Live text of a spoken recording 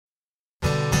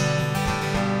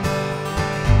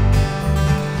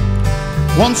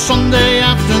One Sunday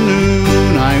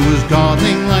afternoon I was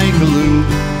gardening like a loon,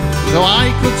 so I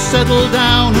could settle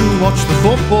down and watch the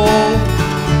football.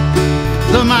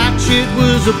 The match, it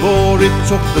was a bore, it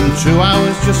took them 2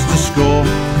 hours just to score.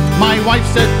 My wife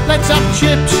said, let's have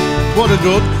chips, what a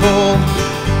good call.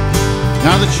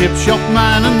 Now the chip shop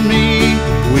man and me,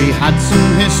 we had some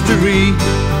history.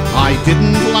 I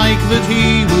didn't like that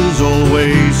he was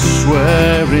always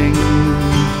swearing.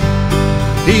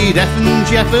 He'd effing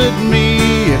jeopard me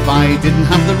if I didn't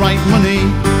have the right money,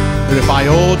 or if I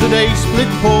ordered a split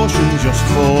portion just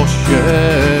for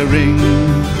sharing.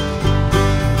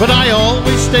 But I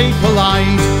always stayed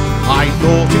polite, I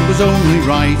thought it was only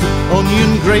right.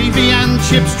 Onion gravy and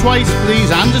chips twice please,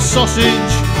 and a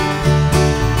sausage.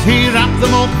 He wrapped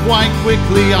them up quite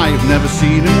quickly, I've never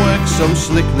seen him work so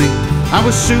slickly. I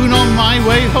was soon on my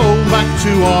way home back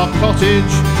to our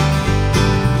cottage.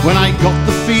 When I got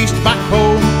the feast back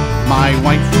home, my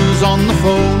wife was on the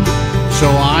phone, so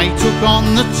I took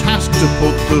on the task to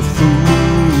put the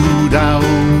food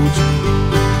out.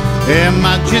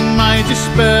 Imagine my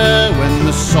despair when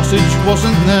the sausage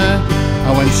wasn't there.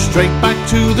 I went straight back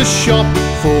to the shop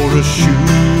for a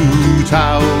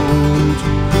shootout.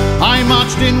 I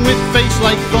marched in with face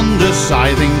like thunder,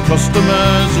 scything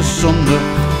customers asunder.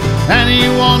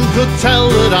 Anyone could tell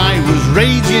that I was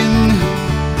raging.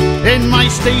 In my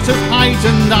state of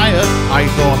heightened ire, I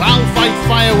thought I'll fight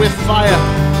fire with fire,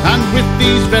 and with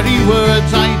these very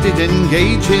words I did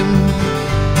engage him.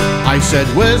 I said,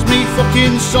 where's me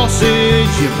fucking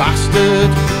sausage, you bastard?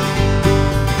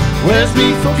 Where's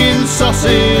me fucking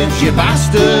sausage, you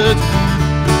bastard?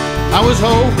 I was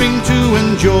hoping to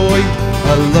enjoy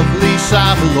a lovely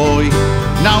Savoy.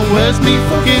 Now where's me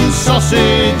fucking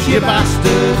sausage, you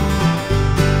bastard?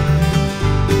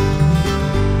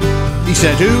 He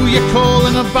said, who you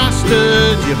calling a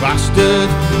bastard, you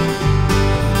bastard?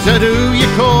 Said, who you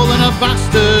calling a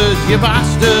bastard, you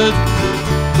bastard?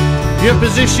 Your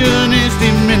position is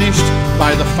diminished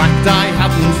by the fact I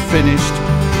hadn't finished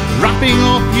wrapping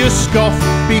up your scoff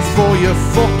before you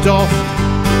fucked off.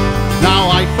 Now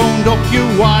I phoned up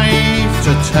your wife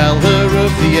to tell her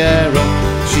of the error.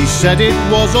 She said it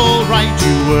was alright,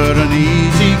 you were an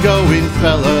easy-going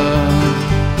fella.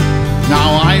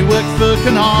 Now I work for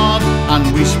Canard,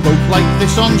 and we spoke like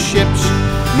this on ships.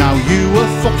 Now you a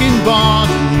fucking bard,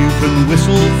 and you can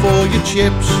whistle for your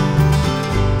chips.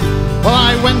 Well,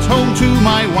 I went home to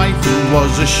my wife, who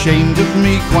was ashamed of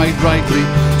me quite rightly.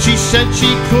 She said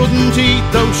she couldn't eat,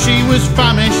 though she was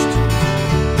famished.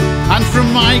 And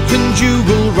from my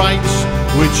conjugal rights,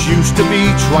 which used to be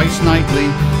twice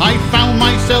nightly, I found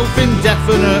myself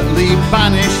indefinitely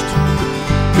banished.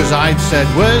 'Cause I'd said,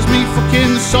 where's me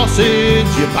fucking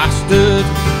sausage, you bastard?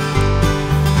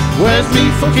 Where's me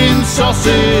fucking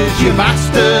sausage, you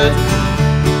bastard?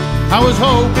 I was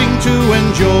hoping to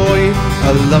enjoy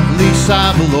a lovely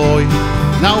Savoy.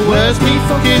 Now where's me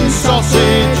fucking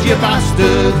sausage, you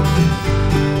bastard?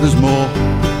 There's more.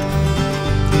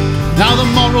 Now the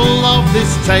moral of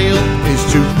this tale is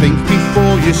to think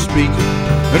before you speak,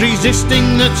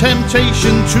 resisting the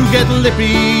temptation to get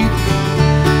lippy.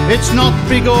 It's not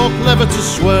big or clever to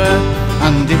swear,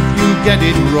 and if you get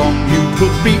it wrong, you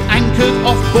could be anchored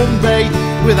off Bombay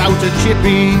without a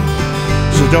chippy.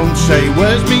 So don't say,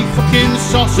 where's me fucking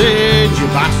sausage, you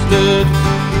bastard?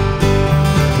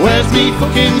 Where's me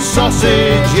fucking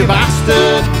sausage, you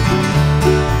bastard?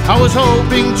 I was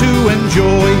hoping to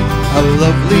enjoy a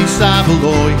lovely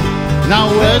Savoy. Now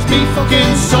where's me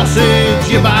fucking sausage,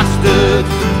 you bastard?